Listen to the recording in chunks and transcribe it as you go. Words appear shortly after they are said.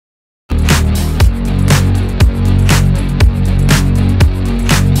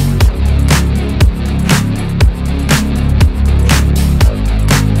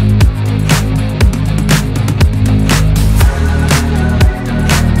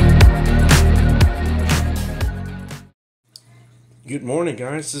Good morning,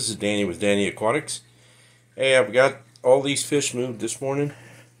 guys. This is Danny with Danny Aquatics. Hey, I've got all these fish moved this morning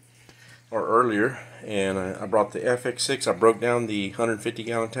or earlier, and I brought the FX6. I broke down the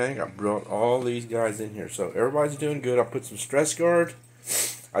 150-gallon tank. I brought all these guys in here, so everybody's doing good. I put some stress guard.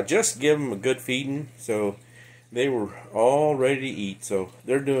 I just gave them a good feeding, so they were all ready to eat, so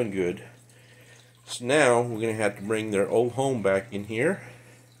they're doing good. So now we're going to have to bring their old home back in here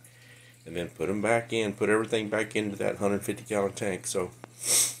and then put them back in, put everything back into that 150-gallon tank. So,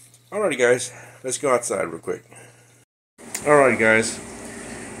 alrighty guys, let's go outside real quick. Alrighty guys,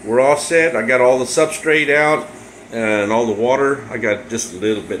 we're all set. I got all the substrate out and all the water. I got just a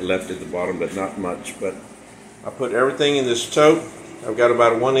little bit left at the bottom, but not much. But I put everything in this tote. I've got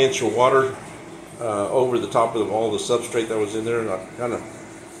about 1 inch of water over the top of all the substrate that was in there, and I kind of,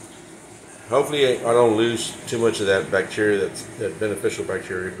 hopefully I don't lose too much of that bacteria, that beneficial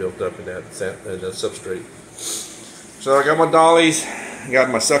bacteria built up in that substrate. So I got my dollies, I got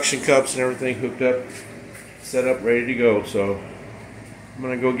my suction cups and everything hooked up, set up, ready to go. So I'm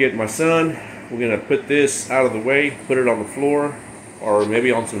going to go get my son. We're going to put this out of the way, put it on the floor, or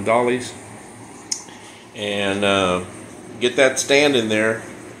maybe on some dollies, and get that stand in there,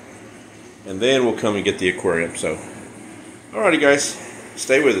 and then we'll come and get the aquarium. So alrighty guys,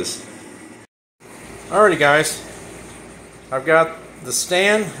 stay with us. Alrighty guys, I've got the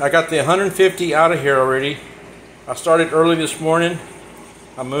stand. I got the 150 out of here already. I started early this morning.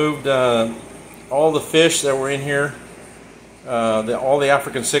 I moved all the fish that were in here, all the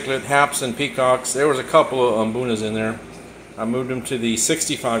African cichlid, haps and peacocks. There was a couple of umbunas in there. I moved them to the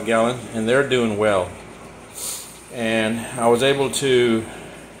 65-gallon, and they're doing well. And I was able to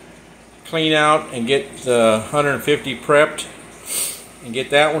clean out and get the 150 prepped and get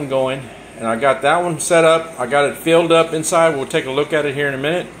that one going. And I got that one set up. I got it filled up inside. We'll take a look at it here in a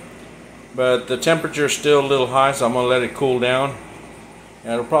minute. But the temperature is still a little high, so I'm going to let it cool down.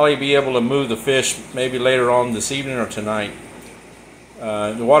 And I'll probably be able to move the fish maybe later on this evening or tonight.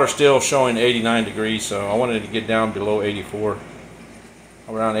 The water's still showing 89 degrees, so I wanted to get down below 84.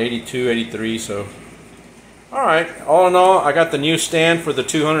 Around 82, 83, so. Alright, all in all, I got the new stand for the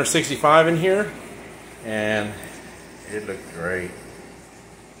 265 in here. And it looked great.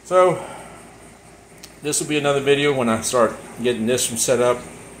 So, this will be another video when I start getting this one set up,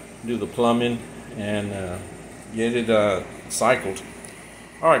 do the plumbing, and get it cycled.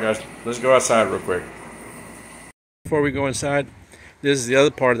 Alright guys, let's go outside real quick. Before we go inside, this is the other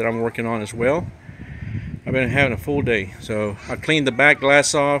part that I'm working on as well. I've been having a full day. So I cleaned the back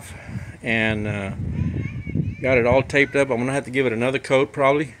glass off and got it all taped up. I'm going to have to give it another coat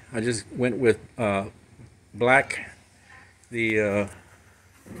probably. I just went with black.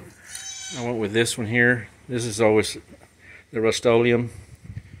 I went with this one here. This is always the Rust-Oleum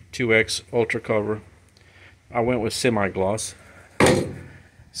 2X Ultra Cover. I went with semi-gloss.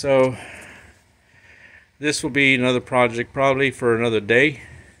 So this will be another project probably for another day.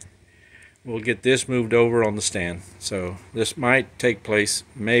 We'll get this moved over on the stand. So this might take place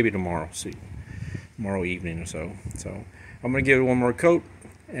maybe tomorrow. See, tomorrow evening or so. So I'm going to give it one more coat,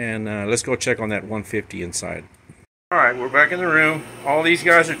 and let's go check on that 150 inside. Alright, we're back in the room. All these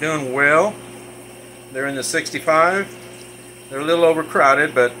guys are doing well. They're in the 65. They're a little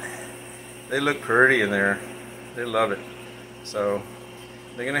overcrowded, but they look pretty in there. They love it. So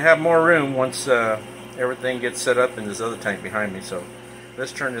they're going to have more room once everything gets set up in this other tank behind me. So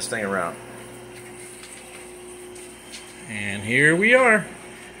let's turn this thing around. And here we are.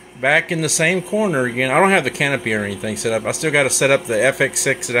 Back in the same corner again. I don't have the canopy or anything set up. I still got to set up the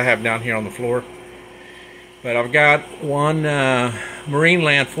FX6 that I have down here on the floor. But I've got one Marine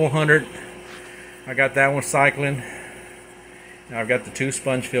Land 400. I got that one cycling. Now I've got the 2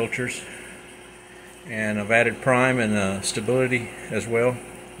 sponge filters. And I've added prime and stability as well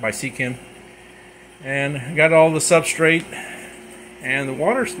by Seachem. And I got all the substrate. And the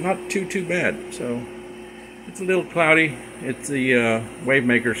water's not too bad. So it's a little cloudy. It's the wave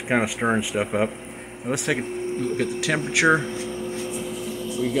makers kind of stirring stuff up. Now let's take a look at the temperature.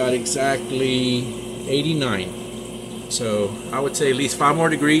 We got exactly 89, so I would say at least 5 more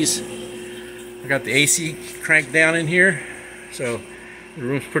degrees. I got the AC cranked down in here, so the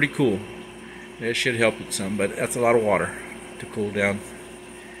room's pretty cool. That should help it some, but that's a lot of water to cool down.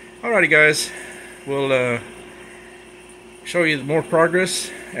 Alrighty guys, we'll show you more progress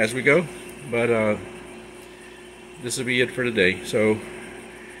as we go, but this will be it for today. So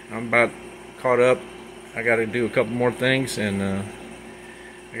I'm about caught up. I got to do a couple more things, and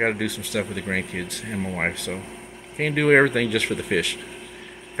I got to do some stuff with the grandkids and my wife, so can't do everything just for the fish.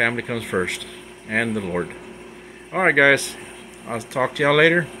 Family comes first, and the Lord. Alright guys, I'll talk to y'all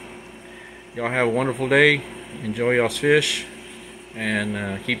later. Y'all have a wonderful day. Enjoy y'all's fish.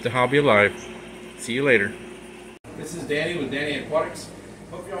 and keep the hobby alive. See you later. This is Danny with Danny Aquatics.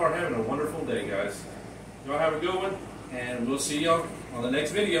 Hope y'all are having a wonderful day, guys. Y'all have a good one, and we'll see y'all on the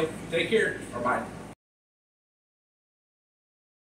next video. Take care. Bye-bye.